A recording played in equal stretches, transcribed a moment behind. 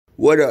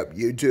What up,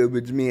 YouTube?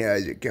 It's me,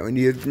 Isaac, coming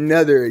to you with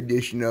another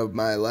edition of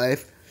my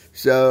life.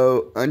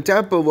 So, on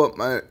top of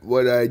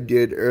what I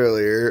did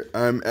earlier,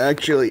 I'm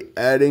actually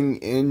adding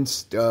in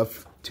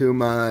stuff to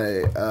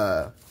my,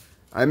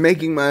 I'm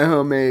making my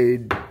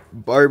homemade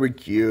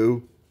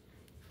barbecue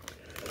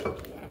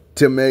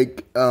to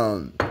make,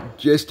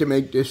 just to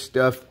make this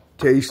stuff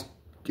taste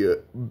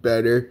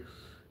better.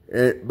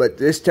 But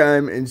this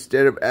time,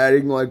 instead of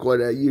adding like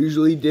what I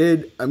usually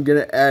did, I'm going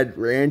to add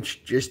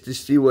ranch just to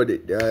see what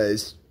it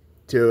does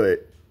to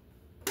it.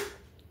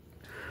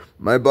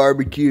 My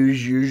barbecue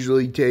is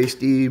usually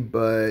tasty,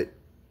 but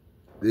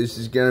this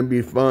is going to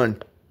be fun.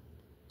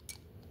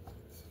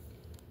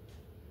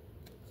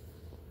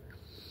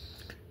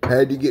 I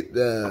had to get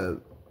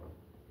the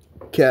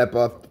cap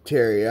off the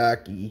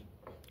teriyaki.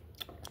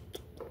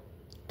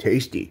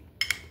 Tasty.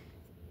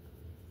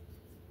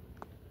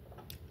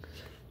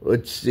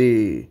 Let's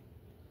see.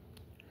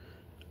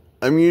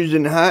 I'm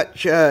using Hot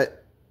Shot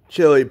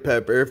chili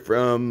pepper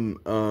from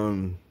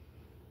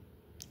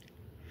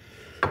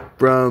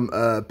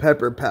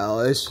Pepper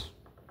Palace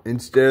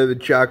instead of the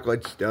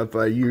chocolate stuff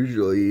I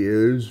usually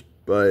use,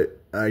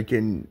 but I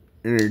can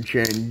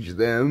interchange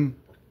them.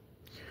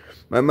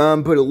 My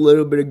mom put a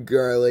little bit of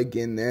garlic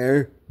in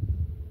there.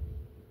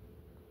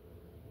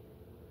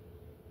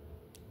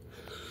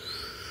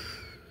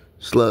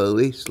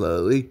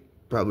 Slowly.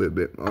 Probably a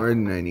bit more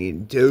than I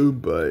needed to,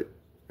 but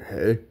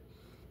hey,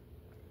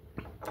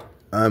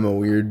 I'm a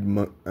weird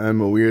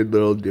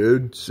little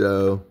dude,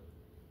 so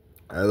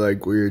I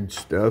like weird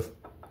stuff.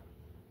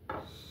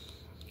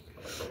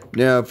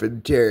 Now for the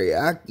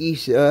teriyaki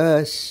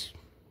sauce.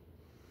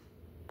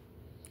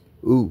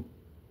 Ooh,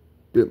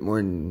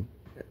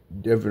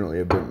 definitely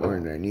a bit more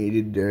than I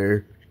needed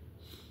there.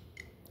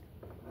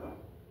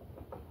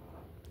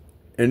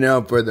 And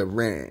now for the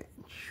ranch.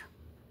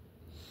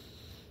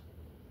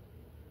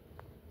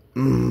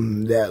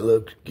 That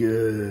looks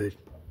good.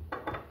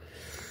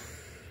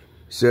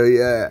 So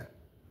yeah,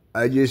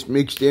 I just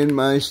mixed in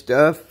my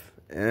stuff,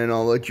 and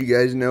I'll let you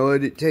guys know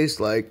what it tastes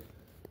like.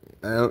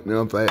 I don't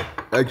know if I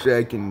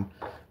can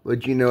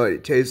let you know what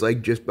it tastes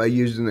like just by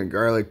using the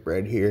garlic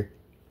bread here.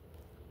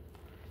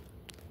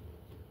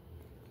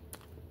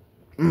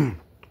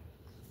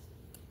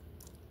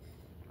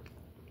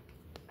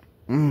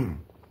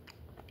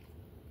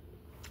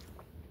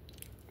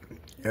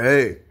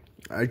 Hey,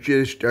 I should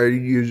have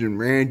started using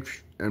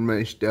ranch on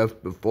my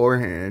stuff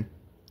beforehand.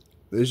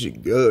 This is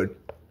good.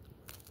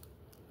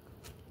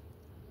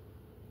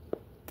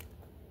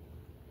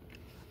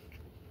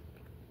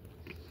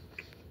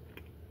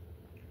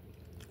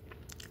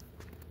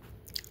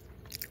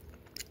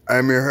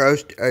 I'm your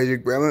host,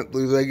 Isaac Bremont.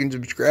 Please like and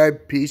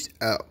subscribe. Peace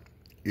out.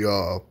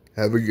 Y'all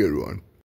have a good one.